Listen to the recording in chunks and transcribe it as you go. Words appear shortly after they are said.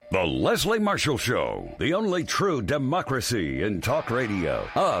The Leslie Marshall Show, the only true democracy in talk radio,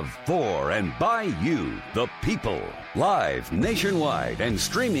 of, for, and by you, the people. Live nationwide and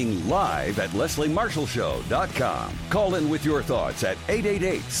streaming live at lesliemarshallshow.com. Call in with your thoughts at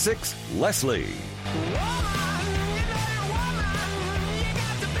 888-6-LESLIE.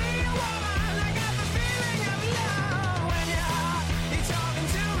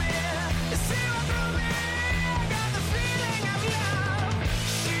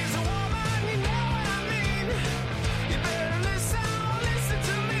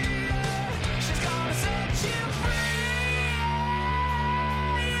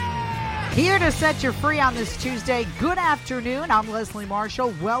 Here to set you free on this Tuesday. Good afternoon. I'm Leslie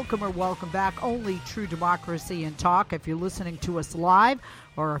Marshall. Welcome or welcome back. Only true democracy and talk. If you're listening to us live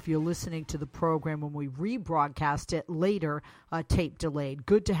or if you're listening to the program when we rebroadcast it later, tape delayed.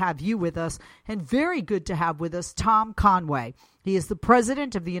 Good to have you with us, and very good to have with us Tom Conway. He is the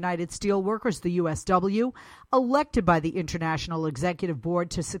president of the United Steelworkers, the USW, elected by the International Executive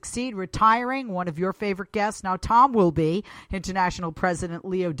Board to succeed retiring one of your favorite guests. Now, Tom will be International President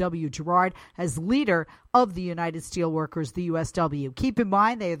Leo W. Gerard as leader of the United Steelworkers, the USW. Keep in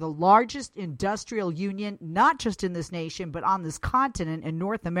mind, they are the largest industrial union, not just in this nation, but on this continent in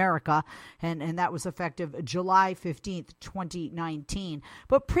North America, and that was effective July 15th, 2019.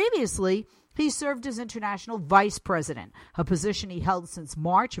 But previously, he served as international vice president, a position he held since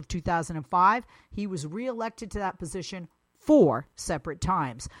March of 2005. He was reelected to that position 4 separate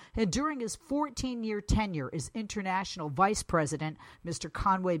times. And during his 14-year tenure as international vice president, Mr.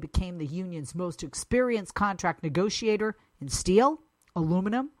 Conway became the union's most experienced contract negotiator in steel,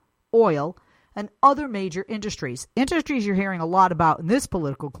 aluminum, oil, and other major industries. Industries you're hearing a lot about in this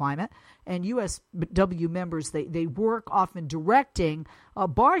political climate. And USW members, they work often directing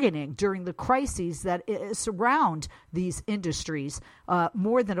bargaining during the crises that surround these industries.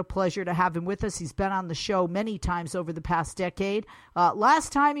 More than a pleasure to have him with us. He's been on the show many times over the past decade.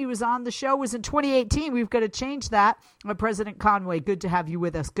 Last time he was on the show was in 2018. We've got to change that. President Conway, good to have you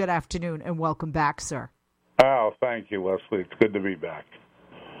with us. Good afternoon and welcome back, sir. Oh, thank you, Leslie. It's good to be back.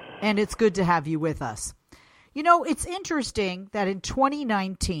 And it's good to have you with us. You know, it's interesting that in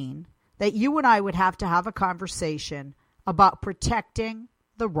 2019 that you and I would have to have a conversation about protecting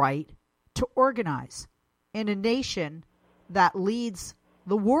the right to organize in a nation that leads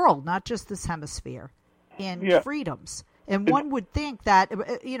the world, not just this hemisphere, in freedoms. And one would think that,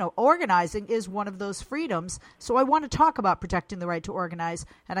 organizing is one of those freedoms. So I want to talk about protecting the right to organize,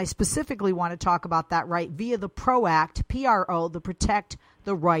 and I specifically want to talk about that right via the PRO Act, PRO, the Protect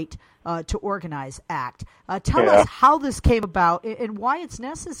the Right to Organize Act. Tell us how this came about and why it's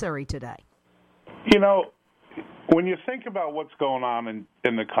necessary today. You know, when you think about what's going on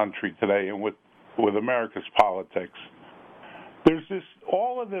in the country today and with America's politics, there's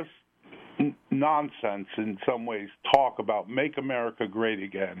all of this nonsense in some ways, talk about make America great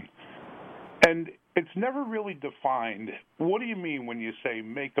again. And it's never really defined. What do you mean when you say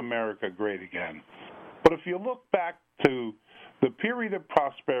make America great again? But if you look back to the period of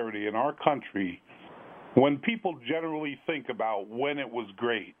prosperity in our country, when people generally think about when it was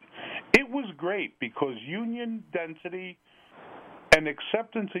great because union density and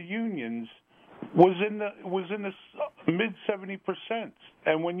acceptance of unions was in the mid 70%.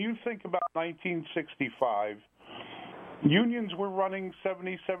 And when you think about 1965, unions were running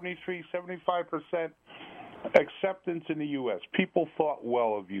 70, 73, 75% acceptance in the U.S. People thought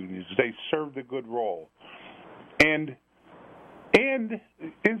well of unions. They served a good role. And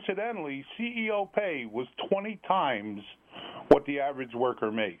incidentally, CEO pay was 20 times what the average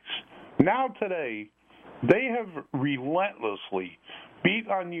worker makes. Now today, they have relentlessly beat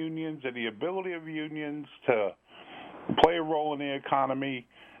on unions and the ability of unions to play a role in the economy,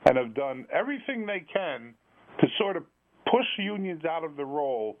 and have done everything they can to sort of push unions out of the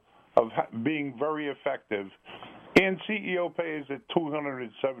role of being very effective. And CEO pay is at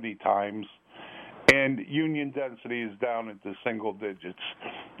 270 times, and union density is down into single digits.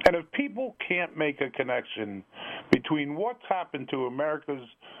 And if people can't make a connection between what's happened to America's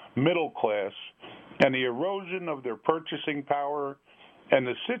middle class and the erosion of their purchasing power and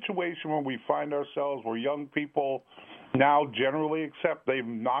the situation where we find ourselves where young people now generally accept they're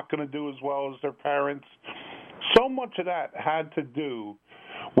not going to do as well as their parents, so much of that had to do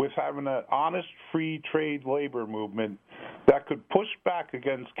with having an honest free trade labor movement that could push back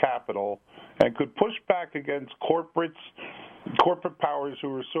against capital and could push back against corporate powers who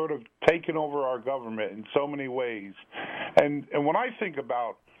were sort of taking over our government in so many ways. And when I think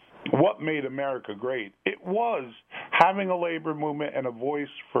about what made America great, it was having a labor movement and a voice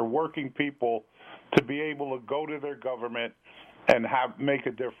for working people to be able to go to their government and make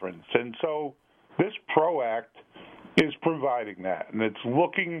a difference. And so this PRO Act is providing that, and it's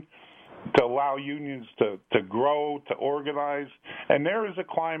looking to allow unions to grow, to organize. And there is a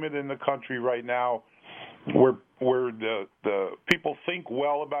climate in the country right now where the people think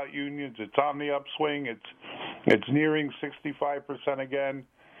well about unions. It's on the upswing. It's nearing 65% again,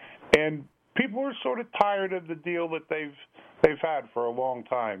 and people are sort of tired of the deal that they've had for a long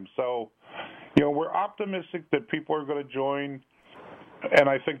time. So, we're optimistic that people are going to join, and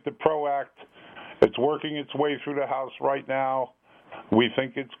I think the PRO Act, it's working its way through the House right now. We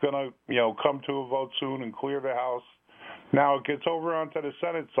think it's going to, come to a vote soon and clear the House. Now it gets over onto the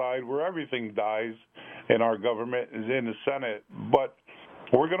Senate side where everything dies in our government is in the Senate. But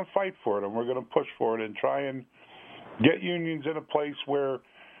we're going to fight for it, and we're going to push for it and try and get unions in a place where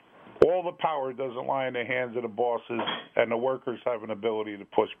all the power doesn't lie in the hands of the bosses and the workers have an ability to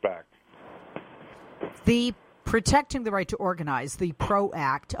push back. The Protecting the Right to Organize, the PRO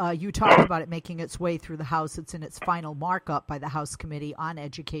Act, you talked about it making its way through the House. It's in its final markup by the House Committee on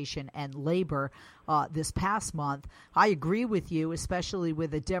Education and Labor this past month. I agree with you, especially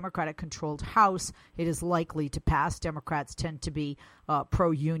with a Democratic-controlled House. It is likely to pass. Democrats tend to be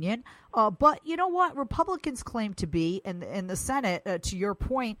pro-union. But you know what? Republicans claim to be, and the Senate, to your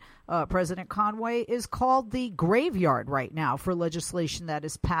point, President Conway, is called the graveyard right now for legislation that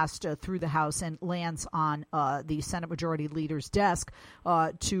is passed through the House and lands on the Senate Majority Leader's desk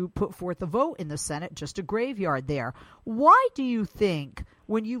to put forth a vote in the Senate, just a graveyard there. Why do you think,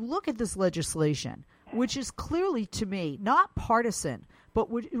 when you look at this legislation, which is clearly to me not partisan, but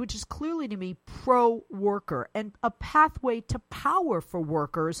which is clearly to me pro-worker and a pathway to power for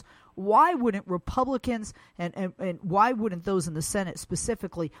workers, why wouldn't Republicans and why wouldn't those in the Senate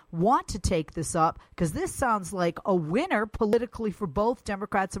specifically want to take this up? Because this sounds like a winner politically for both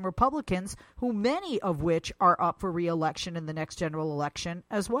Democrats and Republicans, who many of which are up for re-election in the next general election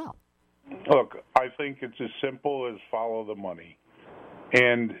as well. Look, I think it's as simple as follow the money.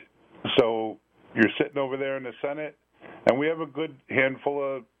 And so you're sitting over there in the Senate, and we have a good handful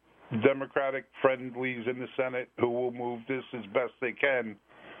of Democratic friendlies in the Senate who will move this as best they can.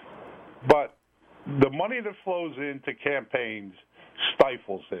 But the money that flows into campaigns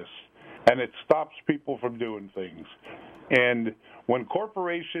stifles this, and it stops people from doing things. And when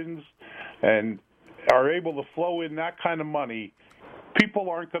corporations are able to flow in that kind of money, people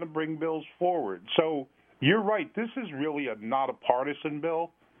aren't going to bring bills forward. So you're right. This is really not a partisan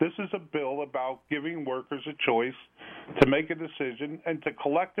bill. This is a bill about giving workers a choice to make a decision and to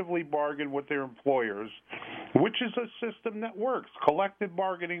collectively bargain with their employers, which is a system that works. Collective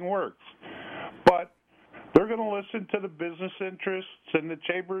bargaining works. But they're going to listen to the business interests and the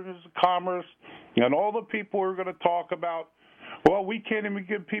chambers of commerce and all the people who are going to talk about, well, we can't even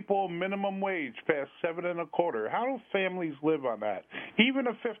give people a minimum wage past $7.25. How do families live on that? Even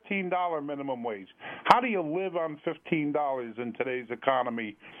a $15 minimum wage. How do you live on $15 in today's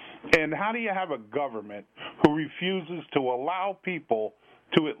economy? And how do you have a government who refuses to allow people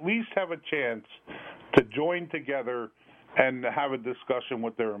to at least have a chance to join together and have a discussion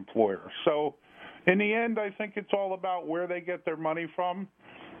with their employer? So in the end, I think it's all about where they get their money from.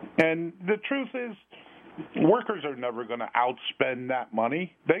 And the truth is, workers are never going to outspend that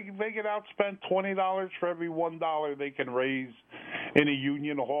money. They get outspent $20 for every $1 they can raise in a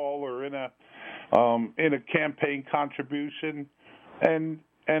union hall or in a campaign contribution, and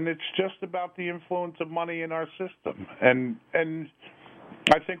it's just about the influence of money in our system. And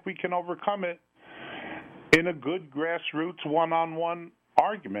I think we can overcome it in a good grassroots one-on-one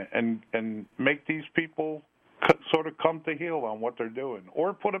argument and make these people sort of come to heel on what they're doing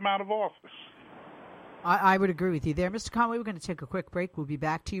or put them out of office. I would agree with you there. Mr. Conway, we're going to take a quick break. We'll be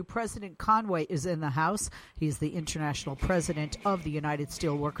back to you. President Conway is in the House. He's the international president of the United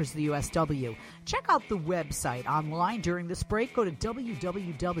Steelworkers, the USW. Check out the website online during this break. Go to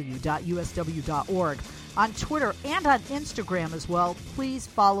www.usw.org. On Twitter and on Instagram as well. Please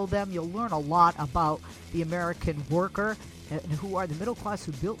follow them. You'll learn a lot about the American worker and who are the middle class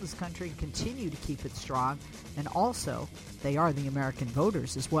who built this country and continue to keep it strong. And also, they are the American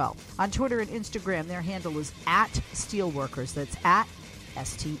voters as well. On Twitter and Instagram, their handle is @Steelworkers. That's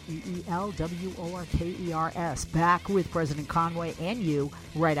 @SteelWorkers. Back with President Conway and you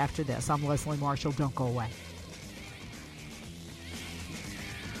right after this. I'm Leslie Marshall. Don't go away.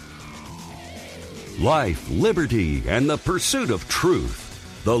 Life, liberty, and the pursuit of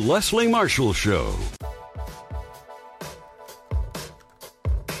truth. The Leslie Marshall Show.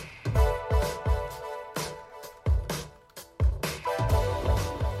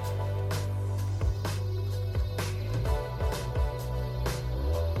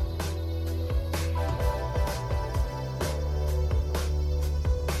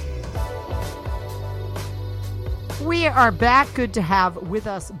 We are back. Good to have with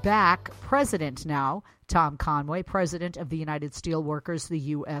us back President now, Tom Conway, President of the United Steelworkers,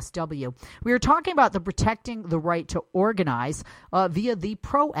 the USW. We are talking about the Protecting the Right to Organize via the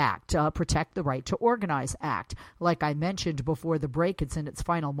PRO Act, Protect the Right to Organize Act. Like I mentioned before the break, it's in its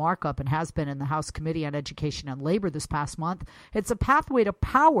final markup and has been in the House Committee on Education and Labor this past month. It's a pathway to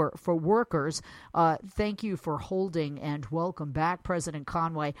power for workers. Thank you for holding and welcome back, President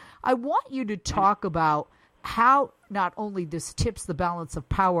Conway. I want you to talk about how not only this tips the balance of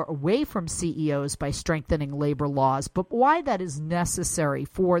power away from CEOs by strengthening labor laws, but why that is necessary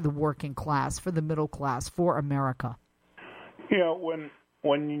for the working class, for the middle class, for America. You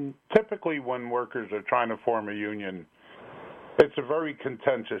know, typically when workers are trying to form a union, it's a very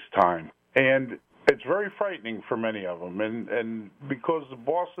contentious time, and it's very frightening for many of them. And because the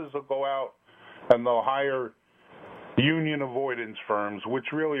bosses will go out and they'll hire union avoidance firms, which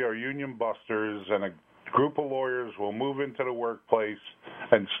really are union busters, and a group of lawyers will move into the workplace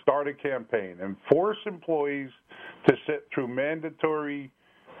and start a campaign and force employees to sit through mandatory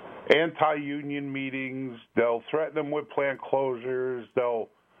anti-union meetings. They'll threaten them with plant closures. They'll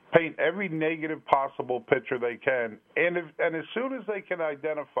paint every negative possible picture they can. And as soon as they can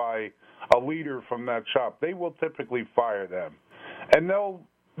identify a leader from that shop, they will typically fire them. And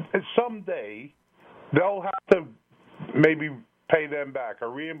someday they'll have to maybe pay them back or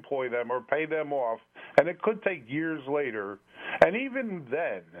reemploy them or pay them off, and it could take years later. And even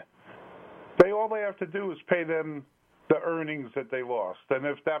then, all they have to do is pay them the earnings that they lost. And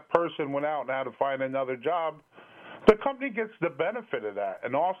if that person went out and had to find another job, the company gets the benefit of that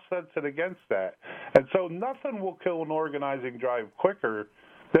and offsets it against that. And so nothing will kill an organizing drive quicker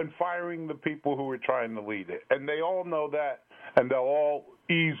than firing the people who are trying to lead it. And they all know that, and they'll all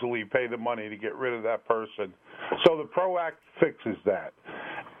easily pay the money to get rid of that person. So the PRO Act fixes that.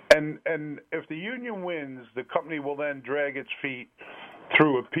 And if the union wins, the company will then drag its feet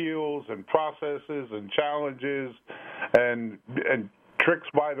through appeals and processes and challenges and tricks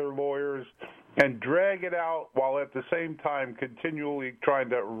by their lawyers and drag it out while at the same time continually trying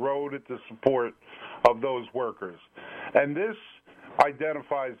to erode at the support of those workers. And this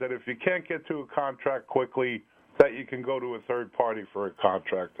identifies that if you can't get to a contract quickly, that you can go to a third party for a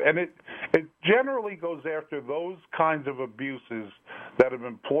contract. And it generally goes after those kinds of abuses that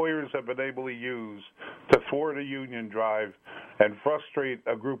employers have been able to use to thwart a union drive and frustrate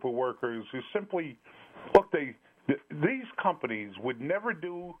a group of workers who simply, these companies would never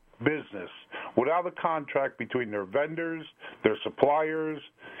do business without a contract between their vendors, their suppliers.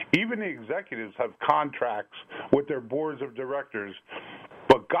 Even the executives have contracts with their boards of directors.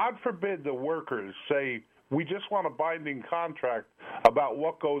 But God forbid the workers say, we just want a binding contract about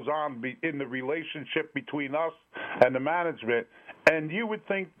what goes on in the relationship between us and the management. And you would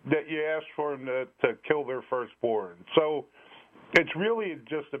think that you asked for them to kill their firstborn. So it's really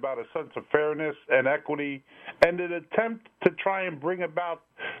just about a sense of fairness and equity and an attempt to try and bring about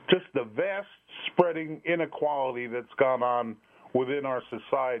just the vast spreading inequality that's gone on within our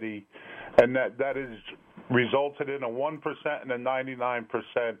society, and that has resulted in a 1% and a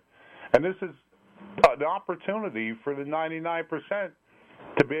 99%. And this is an opportunity for the 99%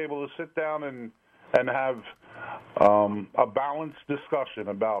 to be able to sit down and have a balanced discussion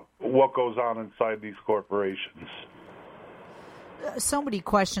about what goes on inside these corporations. So many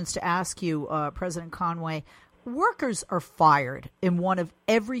questions to ask you, President Conway. Workers are fired in one of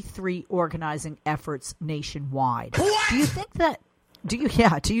every 3 organizing efforts nationwide. What? Do you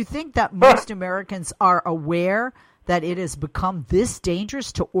think that most Americans are aware that it has become this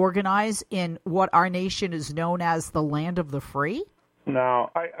dangerous to organize in what our nation is known as the land of the free? No,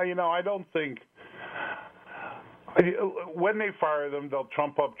 I don't think. When they fire them, they'll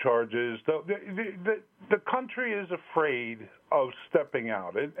trump up charges. The country is afraid of stepping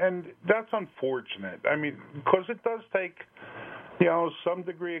out, and that's unfortunate. I mean, because it does take, some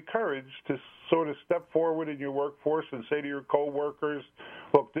degree of courage to sort of step forward in your workforce and say to your coworkers,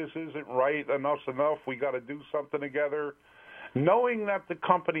 look, this isn't right, enough's enough, we got to do something together. Knowing that the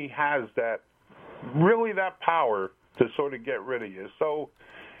company has that power to sort of get rid of you. So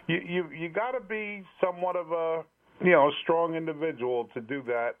you got to be somewhat of a strong individual to do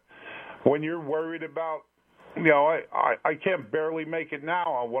that when you're worried about, I can't barely make it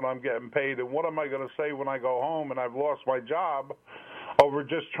now on what I'm getting paid, and what am I going to say when I go home and I've lost my job over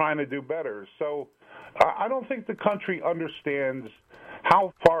just trying to do better. So I don't think the country understands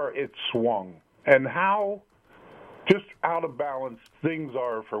how far it's swung and how just out of balance things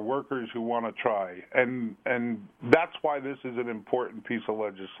are for workers who want to try. And that's why this is an important piece of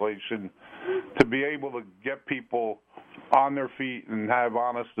legislation, to be able to get people on their feet and have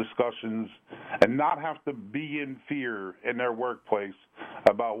honest discussions and not have to be in fear in their workplace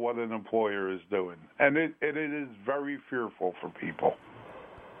about what an employer is doing. And it is very fearful for people.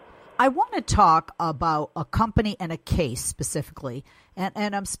 I want to talk about a company and a case specifically,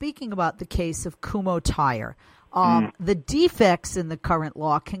 and I'm speaking about the case of Kumho Tire. The defects in the current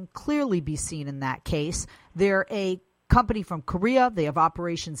law can clearly be seen in that case. They're a company from Korea. They have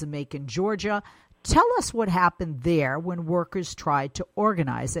operations in Macon, Georgia. Tell us what happened there when workers tried to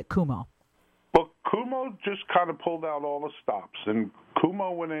organize at Kumho. Well, Kumho just kind of pulled out all the stops, and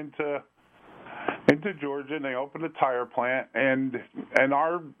Kumho went into Georgia, and they opened a tire plant, and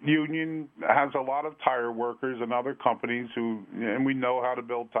our union has a lot of tire workers and other companies and we know how to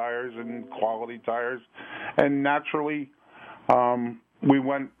build tires and quality tires, and naturally we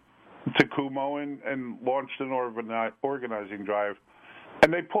went to Kumho and launched an organizing drive,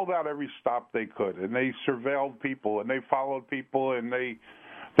 and they pulled out every stop they could, and they surveilled people, and they followed people, and they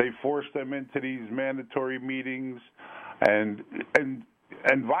forced them into these mandatory meetings and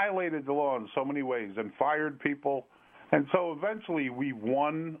violated the law in so many ways and fired people. And so eventually we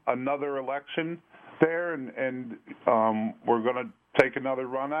won another election there, and we're going to take another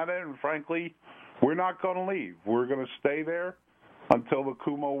run at it. And frankly, we're not going to leave. We're going to stay there until the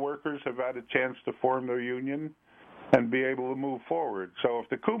Kumho workers have had a chance to form their union and be able to move forward. So if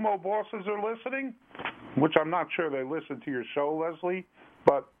the Kumho bosses are listening, which I'm not sure they listen to your show, Leslie,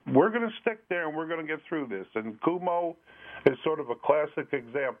 but we're going to stick there and we're going to get through this. And Kumho is sort of a classic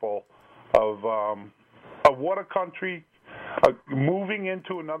example of what a country moving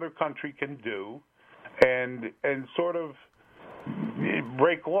into another country can do, and sort of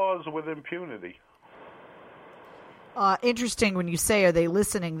break laws with impunity. Interesting when you say, are they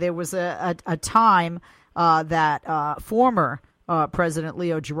listening? There was a time that former President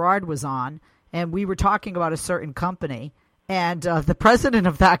Leo Gerard was on, and we were talking about a certain company. And the president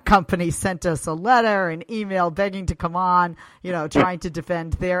of that company sent us a letter, an email begging to come on, trying to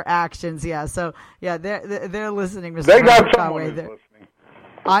defend their actions. Yeah, so they're listening. Mr. They got someone who's listening.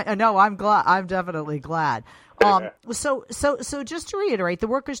 I know. I'm glad. I'm definitely glad. So just to reiterate, the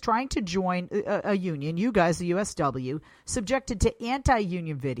workers trying to join a union, you guys, the USW, subjected to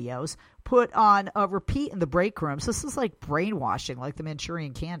anti-union videos, put on a repeat in the break rooms. This is like brainwashing, like the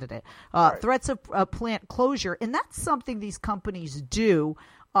Manchurian Candidate. Right. Threats of plant closure, and that's something these companies do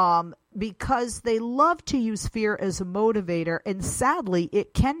because they love to use fear as a motivator, and sadly,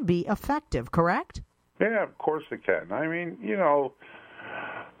 it can be effective. Correct? Yeah, of course it can. I mean,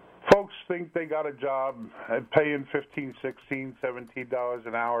 folks think they got a job paying $15, $16, $17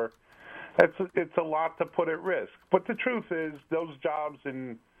 an hour. It's a lot to put at risk. But the truth is, those jobs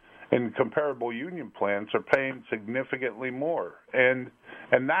in comparable union plants are paying significantly more, and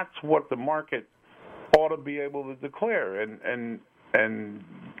that's what the market ought to be able to declare, and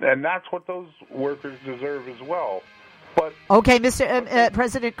that's what those workers deserve as well. But okay, Mr.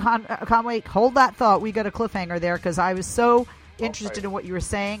 President Conway, hold that thought. We got a cliffhanger there because I was so interested in what you were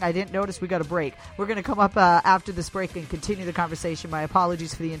saying. I didn't notice we got a break. We're going to come up after this break and continue the conversation. My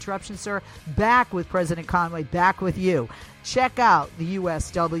apologies for the interruption, sir. Back with President Conway, back with you. Check out the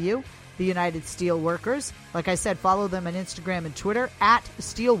USW, the United Steelworkers. Like I said, follow them on Instagram and Twitter at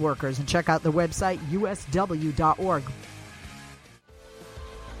Steelworkers, and check out the website, usw.org.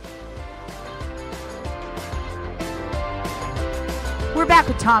 We're back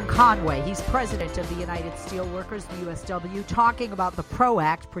with Tom Conway. He's president of the United Steelworkers, the USW, talking about the PRO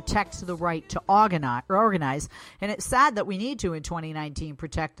Act protects the right to organize. And it's sad that we need to, in 2019,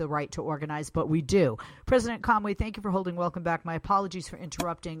 protect the right to organize, but we do. President Conway, thank you for holding. Welcome back. My apologies for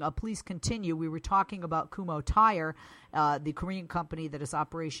interrupting. Please continue. We were talking about Kumho Tire, the Korean company that has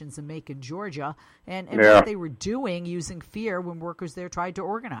operations in Macon, Georgia, and what they were doing using fear when workers there tried to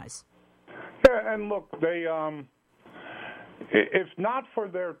organize. Yeah, and look, they if not for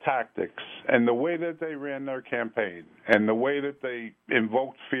their tactics and the way that they ran their campaign and the way that they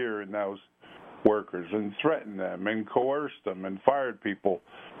invoked fear in those workers and threatened them and coerced them and fired people,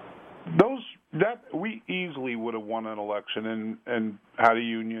 we easily would have won an election and had a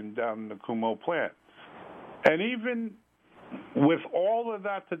union down in the Kumho plant. And even with all of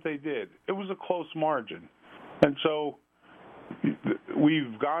that they did, it was a close margin. And so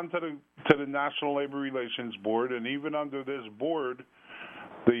we've gone to the National Labor Relations Board, and even under this board,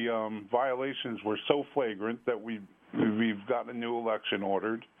 the violations were so flagrant that we've gotten a new election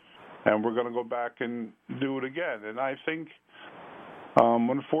ordered, and we're going to go back and do it again. And I think,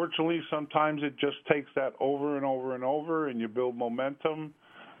 unfortunately, sometimes it just takes that over and over and over, and you build momentum.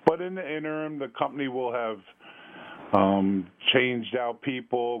 But in the interim, the company will have changed out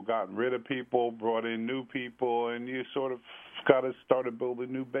people, gotten rid of people, brought in new people, and you sort of got to start to build a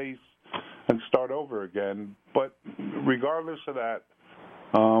new base and start over again. But regardless of that,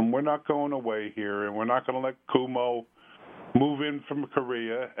 we're not going away here, and we're not going to let Kumo move in from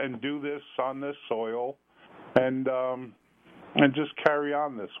Korea and do this on this soil, and just carry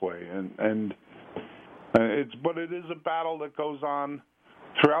on this way. And it is a battle that goes on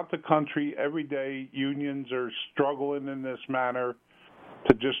throughout the country. Every day, unions are struggling in this manner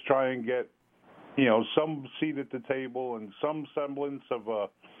to just try and get, some seat at the table and some semblance of a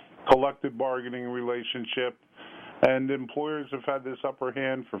collective bargaining relationship. And employers have had this upper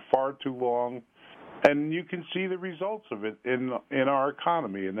hand for far too long. And you can see the results of it in our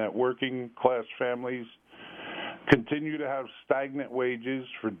economy, in that working class families continue to have stagnant wages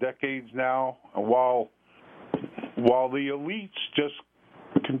for decades now, while the elites just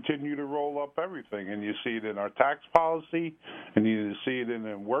continue to roll up everything. And you see it in our tax policy, and you see it in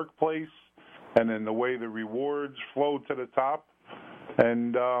the workplace, and in the way the rewards flow to the top.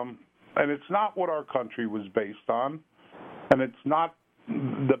 And it's not what our country was based on, and it's not.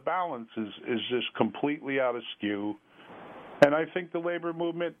 The balance is just completely out of skew. And I think the labor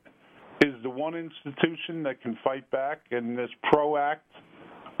movement is the one institution that can fight back, and this PRO Act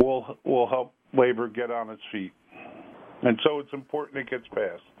will help labor get on its feet. And so it's important it gets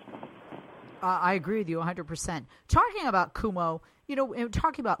passed. I agree with you 100%. Talking about Kumo,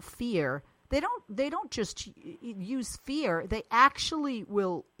 talking about fear, they don't just use fear. They actually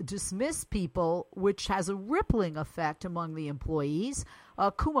will dismiss people, which has a rippling effect among the employees.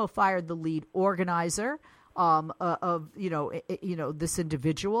 Kumo fired the lead organizer of this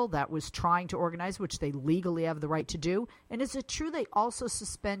individual that was trying to organize, which they legally have the right to do. And is it true they also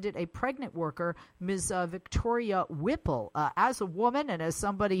suspended a pregnant worker, Ms. Victoria Whipple? As a woman and as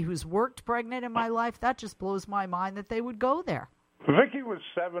somebody who's worked pregnant in my life, that just blows my mind that they would go there. Vicky was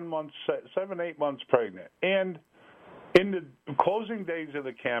 8 months pregnant, and in the closing days of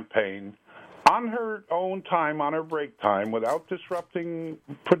the campaign, on her own time, on her break time, without disrupting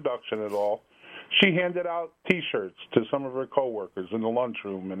production at all, she handed out T-shirts to some of her coworkers in the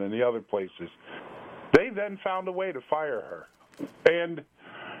lunchroom and in the other places. They then found a way to fire her. And,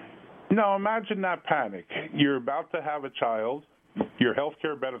 imagine that panic. You're about to have a child. Your health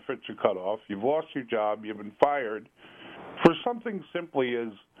care benefits are cut off. You've lost your job. You've been fired for something simply as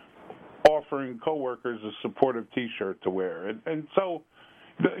offering coworkers a supportive T-shirt to wear. And so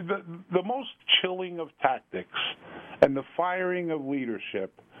the most chilling of tactics and the firing of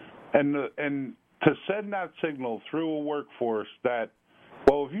leadership and to send that signal through a workforce that,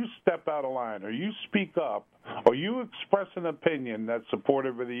 well, if you step out of line or you speak up or you express an opinion that's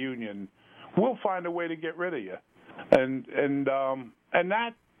supportive of the union, we'll find a way to get rid of you. And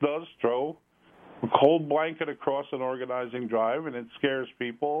that does throw a cold blanket across an organizing drive, and it scares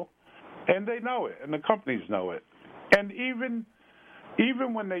people, and they know it, and the companies know it. And even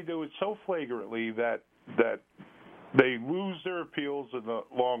when they do it so flagrantly that they lose their appeals in the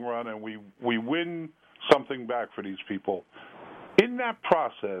long run, and we win something back for these people, in that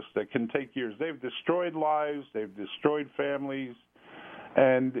process that can take years, they've destroyed lives, they've destroyed families,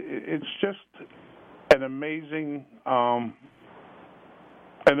 and it's just an amazing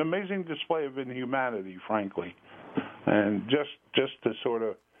display of inhumanity, frankly, and just to sort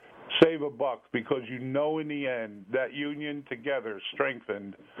of save a buck, because in the end that union together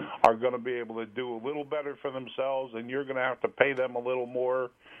strengthened are going to be able to do a little better for themselves, and you're going to have to pay them a little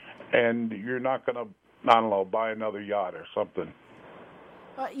more, and you're not going to, buy another yacht or something.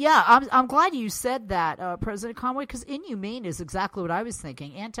 I'm glad you said that, President Conway, because inhumane is exactly what I was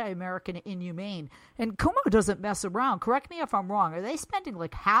thinking, anti-American, inhumane. And Kumo doesn't mess around. Correct me if I'm wrong. Are they spending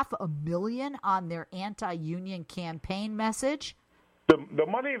like $500,000 on their anti-union campaign message? The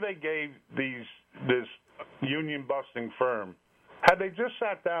money they gave this union-busting firm, had they just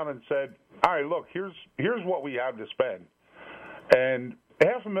sat down and said, all right, look, here's what we have to spend. And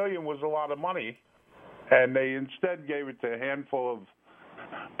 $500,000 was a lot of money, and they instead gave it to a handful of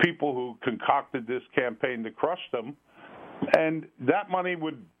people who concocted this campaign to crush them, and that money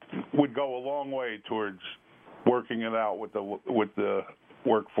would go a long way towards working it out with the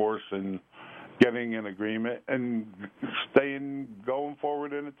workforce and getting an agreement and going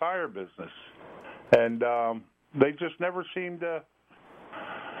forward in the tire business. And they just never seem to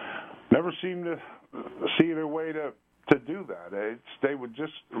see their way to do that. They would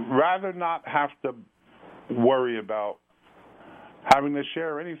just rather not have to worry about having to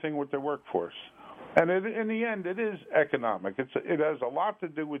share anything with their workforce. And in the end, it is economic. It has a lot to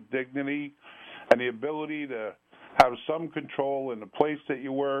do with dignity and the ability to have some control in the place that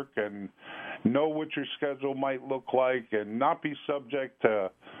you work and know what your schedule might look like, and not be subject to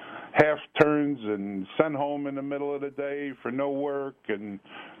half turns and sent home in the middle of the day for no work. And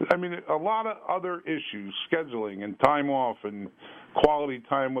I mean, a lot of other issues, scheduling and time off and quality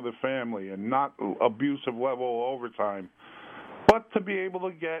time with the family and not abusive level overtime. But to be able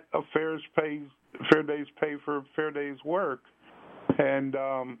to get a fair day's pay for a fair day's work. And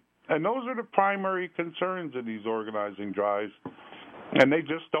those are the primary concerns of these organizing drives. And they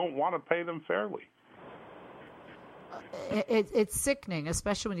just don't want to pay them fairly. It's sickening,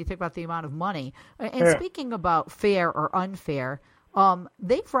 especially when you think about the amount of money. And speaking about fair or unfair,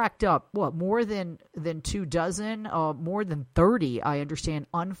 they've racked up, more than 24, more than 30, I understand,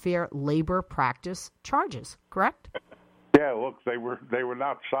 unfair labor practice charges, correct? Yeah, look, they were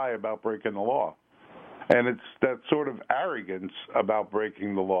not shy about breaking the law. And it's that sort of arrogance about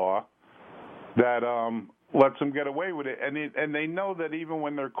breaking the law that lets them get away with it. And they know that even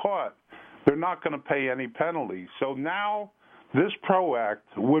when they're caught, they're not going to pay any penalty. So now this PRO Act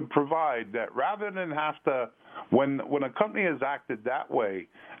would provide that rather than have to, when a company has acted that way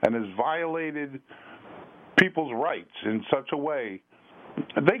and has violated people's rights in such a way,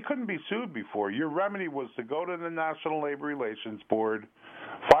 they couldn't be sued before. Your remedy was to go to the National Labor Relations Board,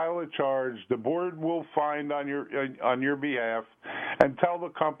 file a charge. The board will find on your behalf and tell the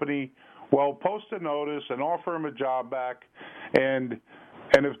company, well, post a notice and offer them a job back.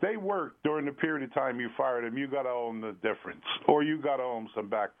 And if they worked during the period of time you fired them, you got to owe them the difference, or you got to owe them some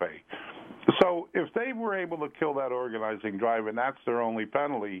back pay. So if they were able to kill that organizing drive and that's their only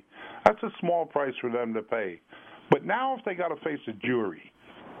penalty, that's a small price for them to pay. But now if they got to face a jury,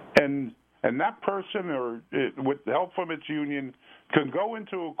 and that person, or with help from its union, can go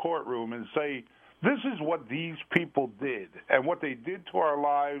into a courtroom and say, this is what these people did and what they did to our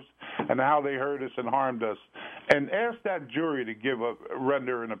lives and how they hurt us and harmed us, and ask that jury to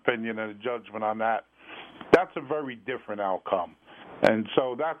render an opinion and a judgment on that, that's a very different outcome. And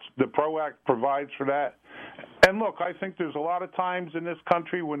so that's the PRO Act provides for that. And look, I think there's a lot of times in this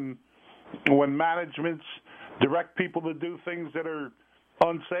country when managements direct people to do things that are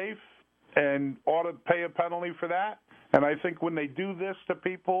unsafe and ought to pay a penalty for that. And I think when they do this to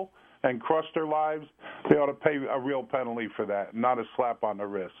people and crush their lives, they ought to pay a real penalty for that, not a slap on the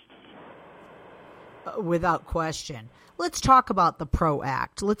wrist. Without question. Let's talk about the PRO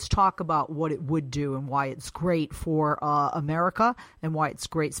Act. Let's talk about what it would do and why it's great for America and why it's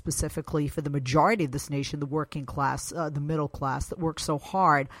great specifically for the majority of this nation, the working class, the middle class that works so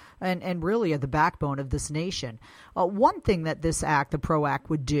hard and really are the backbone of this nation. One thing that this act, the PRO Act,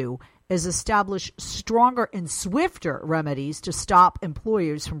 would do is establish stronger and swifter remedies to stop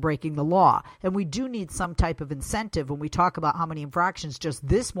employers from breaking the law. And we do need some type of incentive when we talk about how many infractions just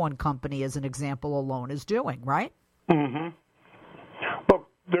this one company, as an example alone, is doing, right? Mm-hmm. Look,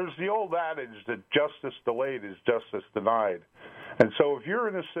 there's the old adage that justice delayed is justice denied. And so if you're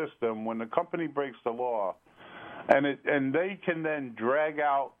in a system when the company breaks the law and they can then drag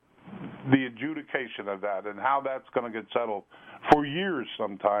out the adjudication of that and how that's going to get settled for years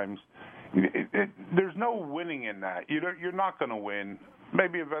sometimes, there's no winning in that. You're not going to win.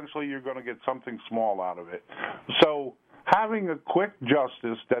 Maybe eventually you're going to get something small out of it. So having a quick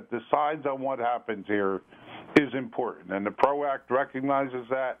justice that decides on what happens here is important. And the PRO Act recognizes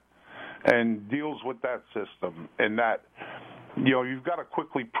that and deals with that system. And that, you've got to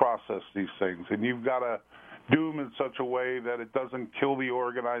quickly process these things. And you've got to do them in such a way that it doesn't kill the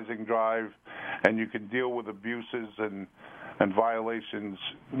organizing drive, and you can deal with abuses and violations,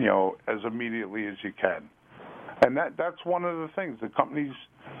 as immediately as you can. And that's one of the things. The companies,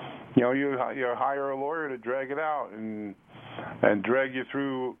 you hire a lawyer to drag it out and drag you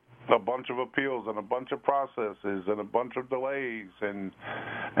through a bunch of appeals and a bunch of processes and a bunch of delays and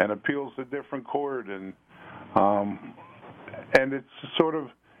appeals to different court and it's sort of,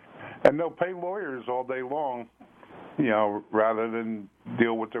 and they'll pay lawyers all day long, rather than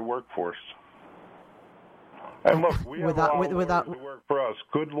deal with their workforce. And look, we have a lot of lawyers who work for us,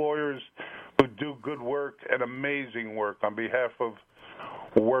 good lawyers who do good work and amazing work on behalf of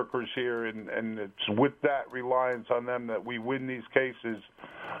workers here, and it's with that reliance on them that we win these cases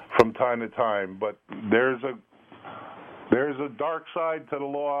from time to time. But there's a dark side to the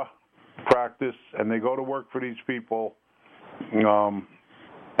law practice, and they go to work for these people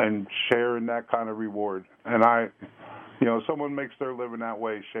and share in that kind of reward. And someone makes their living that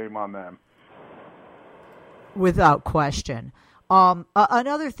way, shame on them. Without question.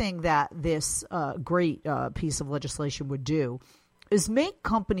 Another thing that this great piece of legislation would do is make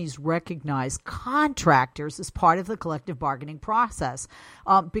companies recognize contractors as part of the collective bargaining process,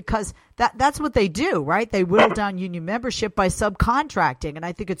 because that's what they do, right? They whittle down union membership by subcontracting. And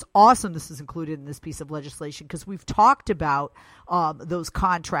I think it's awesome this is included in this piece of legislation, because we've talked about those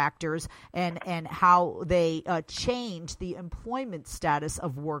contractors and how they change the employment status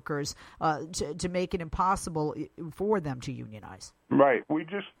of workers to make it impossible for them to unionize. Right.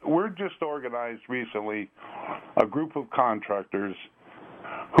 We're just organized recently a group of contractors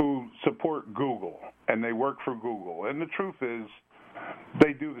who support Google, and they work for Google. And the truth is,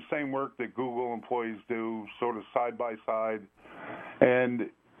 they do the same work that Google employees do, sort of side by side.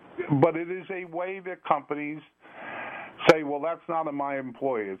 But it is a way that companies say, well, that's not my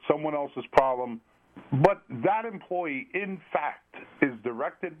employee, it's someone else's problem. But that employee, in fact, is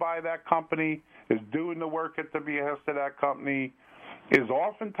directed by that company, is doing the work at the behest of that company, is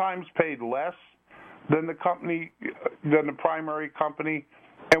oftentimes paid less than the primary company,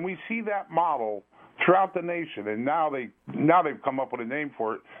 and we see that model throughout the nation. And now they've come up with a name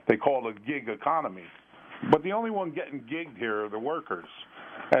for it. They call it a gig economy. But the only one getting gigged here are the workers.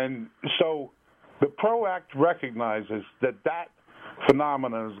 And so the PRO Act recognizes that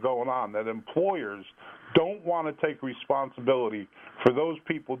phenomenon is going on, that employers don't want to take responsibility for those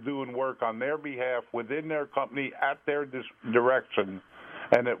people doing work on their behalf within their company at their direction,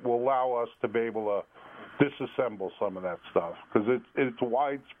 and it will allow us to be able to disassemble some of that stuff, because it's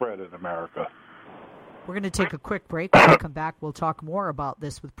widespread in America. We're going to take a quick break. When we come back, we'll talk more about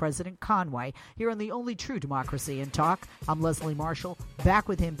this with President Conway here on the only true Democracy in Talk. I'm Leslie Marshall. Back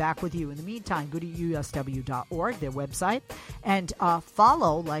with him, back with you. In the meantime, go to usw.org, their website, and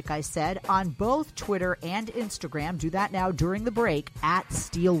follow, like I said, on both Twitter and Instagram. Do that now during the break at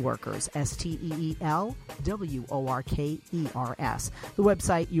Steelworkers, STEELWORKERS. The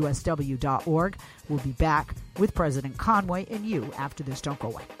website, usw.org. We'll be back with President Conway and you after this. Don't go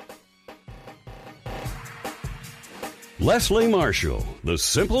away. Leslie Marshall, the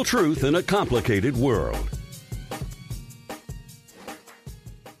simple truth in a complicated world.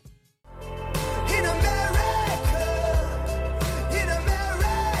 In America.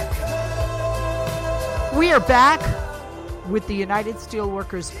 We are back with the United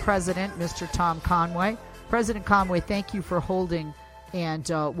Steelworkers President, Mr. Tom Conway. President Conway, thank you for holding and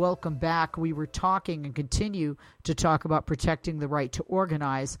welcome back. We were talking and continue to talk about protecting the right to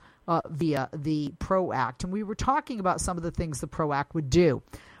organize via the PRO Act. And we were talking about some of the things the PRO Act would do.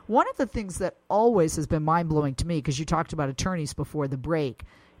 One of the things that always has been mind-blowing to me, because you talked about attorneys before the break,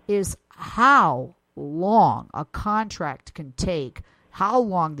 is how long a contract can take, how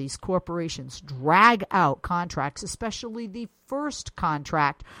long these corporations drag out contracts, especially the first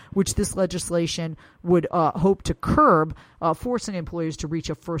contract, which this legislation would hope to curb, forcing employers to reach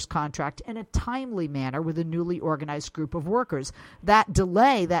a first contract in a timely manner with a newly organized group of workers. That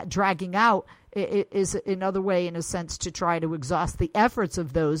delay, that dragging out, is another way, in a sense, to try to exhaust the efforts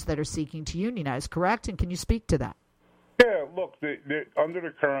of those that are seeking to unionize, correct? And can you speak to that? Yeah, look, under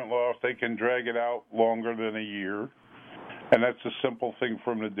the current law, they can drag it out longer than a year. And that's a simple thing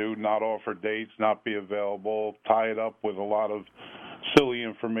for them to do, not offer dates, not be available, tie it up with a lot of silly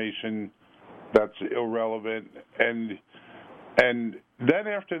information that's irrelevant. And then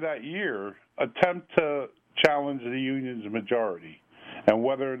after that year, attempt to challenge the union's majority and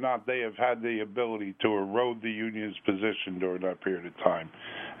whether or not they have had the ability to erode the union's position during that period of time.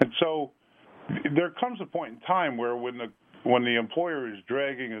 And so there comes a point in time where when the employer is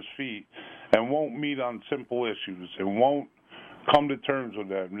dragging his feet and won't meet on simple issues and won't come to terms with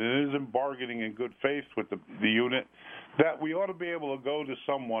them, and isn't bargaining in good faith with the unit, that we ought to be able to go to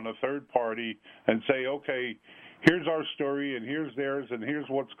someone, a third party, and say, okay, here's our story, and here's theirs, and here's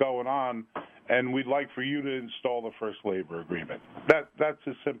what's going on, and we'd like for you to install the first labor agreement. That's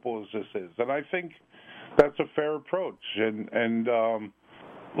as simple as this is. And I think that's a fair approach. And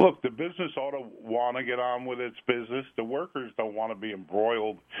look, the business ought to want to get on with its business. The workers don't want to be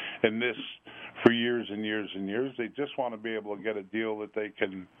embroiled in this for years and years and years. They just want to be able to get a deal that they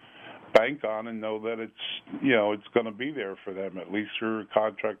can bank on and know that it's going to be there for them, at least through a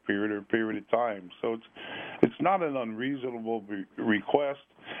contract period or a period of time. So it's not an unreasonable request.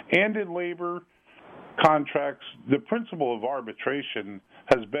 And in labor contracts, the principle of arbitration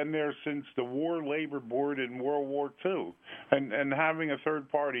has been there since the War Labor Board in World War II. And having a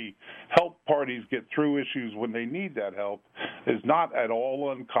third party help parties get through issues when they need that help is not at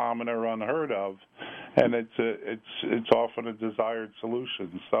all uncommon or unheard of, and it's often a desired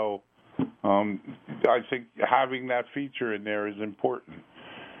solution. So I think having that feature in there is important.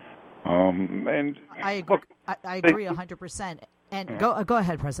 And I agree 100%. And go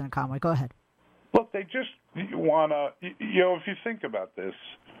ahead, President Conway. Go ahead. Look, they just want to, if you think about this,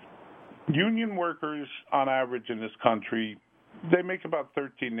 union workers on average in this country, they make about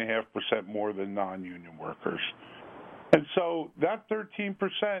 13.5% more than non-union workers. And so that 13%,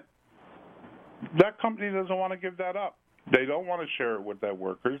 that company doesn't want to give that up. They don't want to share it with their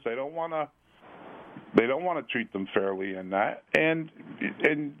workers. They don't want to treat them fairly in that. And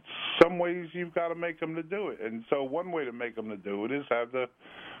in some ways, you've got to make them to do it. And so one way to make them to do it is have the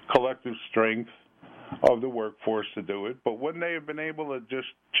collective strength of the workforce to do it. But when they have been able to just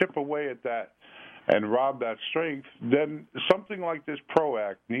chip away at that and rob that strength, then something like this PRO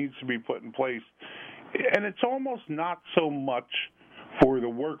Act needs to be put in place. And it's almost not so much for the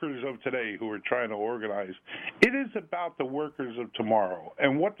workers of today who are trying to organize. It is about the workers of tomorrow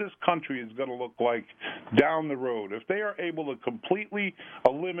and what this country is going to look like down the road. If they are able to completely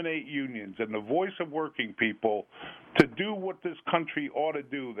eliminate unions and the voice of working people to do what this country ought to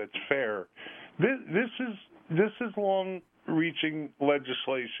do that's fair, this is long-reaching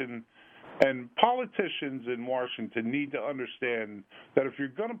legislation. And politicians in Washington need to understand that if you're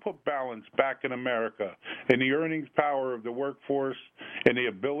going to put balance back in America in the earnings power of the workforce and the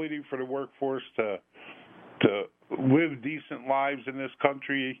ability for the workforce to live decent lives in this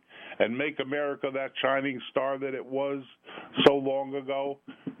country and make America that shining star that it was so long ago,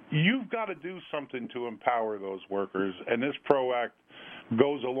 you've got to do something to empower those workers. And this PRO Act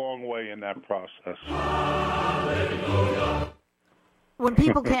goes a long way in that process. Hallelujah. When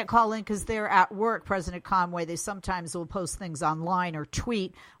people can't call in because they're at work, President Conway, they sometimes will post things online or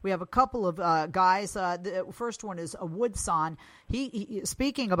tweet. We have a couple of guys. The first one is Woodson. He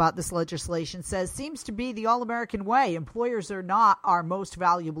speaking about this legislation, says, seems to be the all-American way. Employers are not our most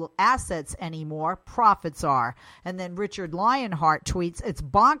valuable assets anymore. Profits are. And then Richard Lionheart tweets, it's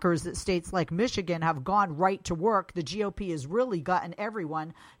bonkers that states like Michigan have gone right to work. The GOP has really gotten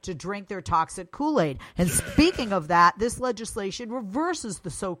everyone to drink their toxic Kool-Aid. And speaking of that, this legislation reverses the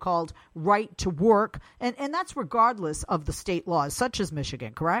so-called right to work, and that's regardless of the state laws, such as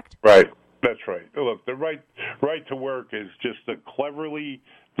Michigan, correct? Right. That's right. Look, the right to work is just a cleverly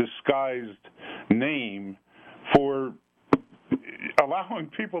disguised name for allowing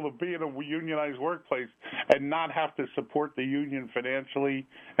people to be in a unionized workplace and not have to support the union financially,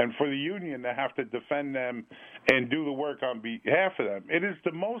 and for the union to have to defend them and do the work on behalf of them. It is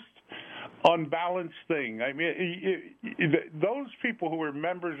the most unbalanced thing. I mean, those people who are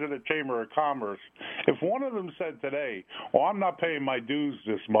members of the Chamber of Commerce, if one of them said today, well, I'm not paying my dues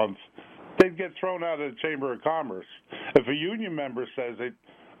this month, they'd get thrown out of the Chamber of Commerce. If a union member says it,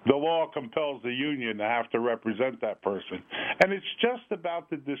 the law compels the union to have to represent that person. And it's just about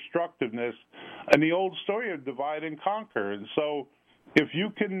the destructiveness and the old story of divide and conquer. And so if you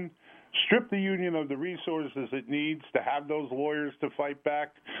can strip the union of the resources it needs to have those lawyers to fight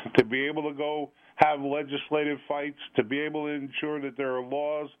back, to be able to go have legislative fights, to be able to ensure that there are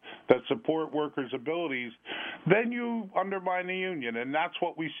laws that support workers' abilities, then you undermine the union. And that's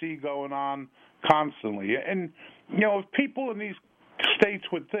what we see going on constantly. And, if people in these states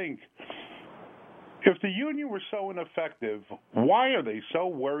would think, if the union were so ineffective, why are they so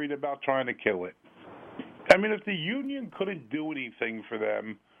worried about trying to kill it? I mean, if the union couldn't do anything for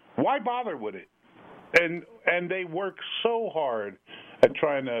them, why bother with it? And they work so hard at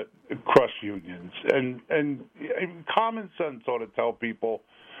trying to crush unions. And common sense ought to tell people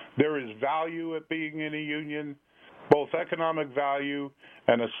there is value at being in a union, both economic value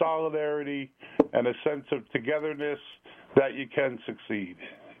and a solidarity and a sense of togetherness that you can succeed.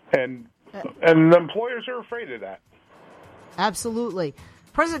 And the employers are afraid of that. Absolutely.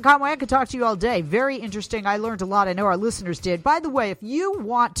 President Conway, I could talk to you all day. Very interesting. I learned a lot. I know our listeners did. By the way, if you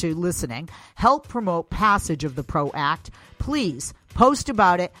want to, listening, help promote passage of the PRO Act, please post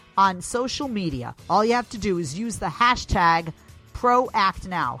about it on social media. All you have to do is use the hashtag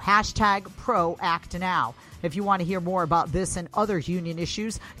ProActNow, hashtag ProActNow. If you want to hear more about this and other union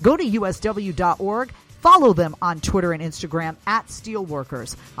issues, go to usw.org. Follow them on Twitter and Instagram at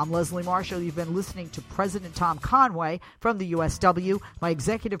Steelworkers. I'm Leslie Marshall. You've been listening to President Tom Conway from the USW. My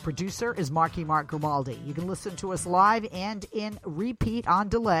executive producer is Mark Grimaldi. You can listen to us live and in repeat on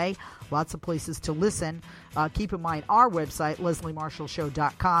delay. Lots of places to listen. Keep in mind our website,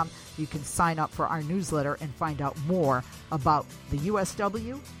 lesliemarshallshow.com. You can sign up for our newsletter and find out more about the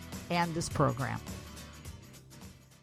USW and this program.